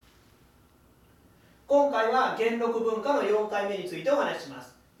今回は元禄文化の4回目についてお話ししま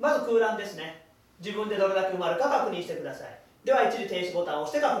す。まず空欄ですね。自分でどれだけ埋まるか確認してください。では一時停止ボタンを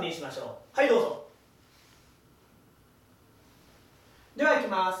押して確認しましょう。はい、どうぞ。では行き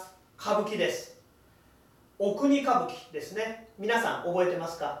ます。歌舞伎です。お国歌舞伎ですね。皆さん覚えてま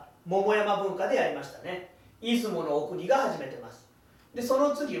すか？桃山文化でやりましたね。出雲のお国が始めてます。でそ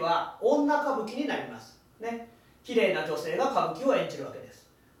の次は女歌舞伎になりますね。綺麗な女性が歌舞伎を演じるわけです。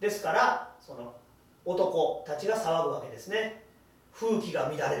ですからその男たちが騒ぐわけですね。風紀が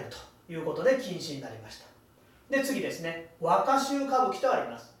乱れるということで禁止になりました。で次ですね、若衆歌舞伎とあり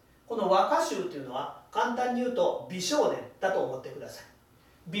ます。この若衆というのは簡単に言うと美少年だと思ってください。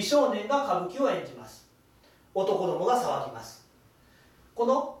美少年が歌舞伎を演じます。男どもが騒ぎます。こ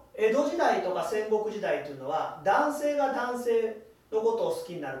の江戸時代とか戦国時代というのは男性が男性のことを好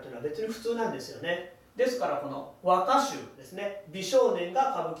きになるというのは別に普通なんですよね。ですからこの若衆ですね、美少年が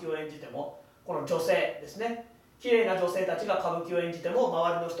歌舞伎を演じても、この女性ですね、綺麗な女性たちが歌舞伎を演じても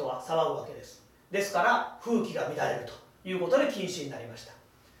周りの人は騒ぐわけです。ですから風紀が乱れるということで禁止になりました。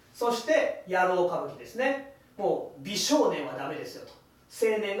そして野郎歌舞伎ですね。もう美少年はダメですよと、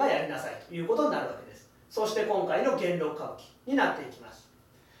青年がやりなさいということになるわけです。そして今回の元禄歌舞伎になっていきます。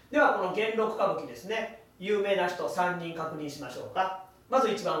ではこの元禄歌舞伎ですね、有名な人3人確認しましょうか。まず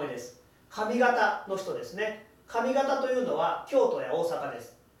一番上です。上方の人ですね。上方というのは京都や大阪で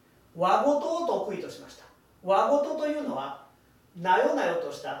す。和事を得意としました。和事というのはなよなよ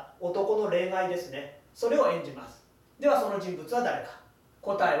とした男の恋愛ですね。それを演じます。ではその人物は誰か。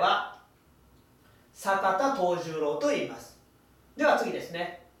答えは坂田藤十郎と言います。では次です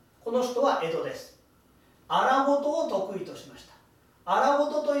ね、この人は江戸です。荒事を得意としました。荒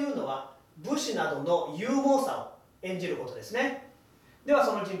事というのは武士などの勇猛さを演じることですね。では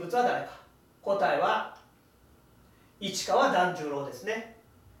その人物は誰か。答えは市川團十郎ですね。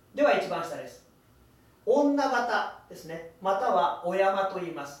では一番下です。女形ですね、またはお山と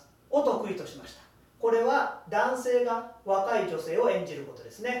言います、を得意としました。これは男性が若い女性を演じること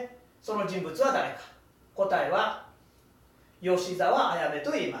ですね。その人物は誰か。答えは吉沢綾部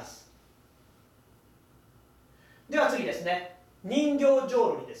と言います。では次ですね、人形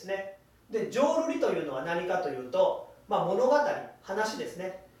浄瑠璃ですね。で浄瑠璃というのは何かというと、物語、話です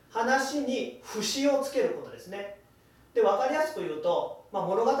ね。話に節をつけることですね。で分かりやすく言うと、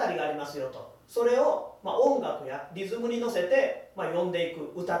物語がありますよと、それを音楽やリズムに乗せて読んでい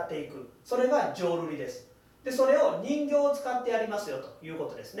く、歌っていく、それが浄瑠璃です。でそれを人形を使ってやりますよというこ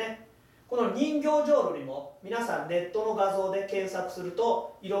とですね。この人形浄瑠璃も皆さんネットの画像で検索する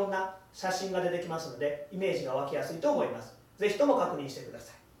といろんな写真が出てきますので、イメージが湧きやすいと思います。ぜひとも確認してくだ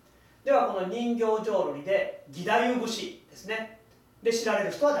さい。ではこの人形浄瑠璃で義太夫節ですね。で知られ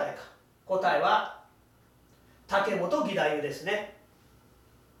る人は誰か。答えは竹本義太夫ですね。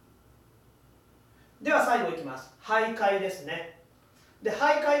では最後いきます。俳諧ですね。で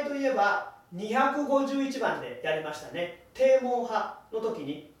俳諧といえば251番でやりましたね。定門派の時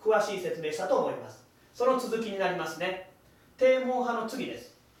に詳しい説明したと思います。その続きになりますね。定門派の次で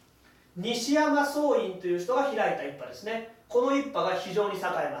す。西山宗院という人が開いた一派ですね。この一派が非常に栄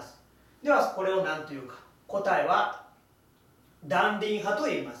えます。ではこれを何というか。答えは断輪派と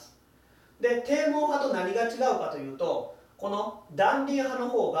言います。で定門派と何が違うかというと、この断輪派の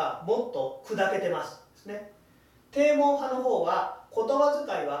方がもっと砕けてますですね。定門派の方は言葉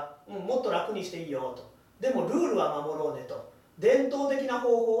遣いは、もっと楽にしていいよと、でもルールは守ろうねと、伝統的な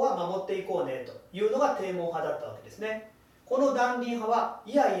方法は守っていこうねというのが定門派だったわけですね。この断輪派は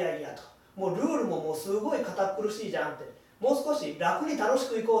いやいやいやと、もうルールもすごい堅苦しいじゃんって、もう少し楽に楽し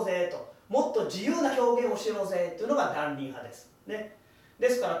くいこうぜと、もっと自由な表現をしようぜというのが断輪派ですね。で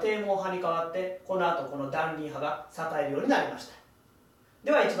すから定門派に代わってこの後この断輪派が栄えるようになりました。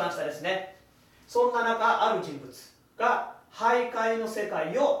では一番下ですね。そんな中ある人物が俳諧の世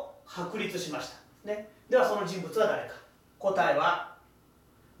界を確立しました、ね。ではその人物は誰か。答えは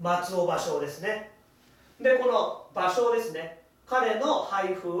松尾芭蕉ですね。でこの芭蕉ですね、彼の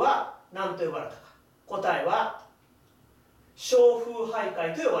俳風は何と呼ばれたか。答えは松風俳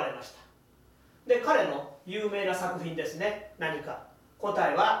諧と呼ばれました。で彼の有名な作品ですね、何か。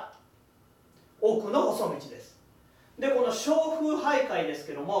答えは奥の細道です。でこの松風俳諧です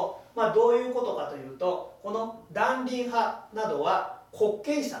けども、どういうことかというと、この断輪派などは滑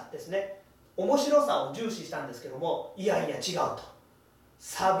稽さですね、面白さを重視したんですけども、いやいや違うと。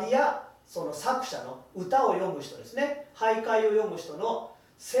サビやその作者の歌を読む人ですね、俳諧を読む人の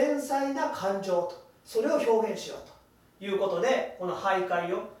繊細な感情と、それを表現しようということで、この俳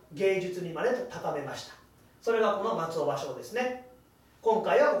諧を芸術にまで高めました。それがこの松尾芭蕉ですね。今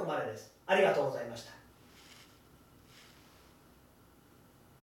回はここまでです。ありがとうございました。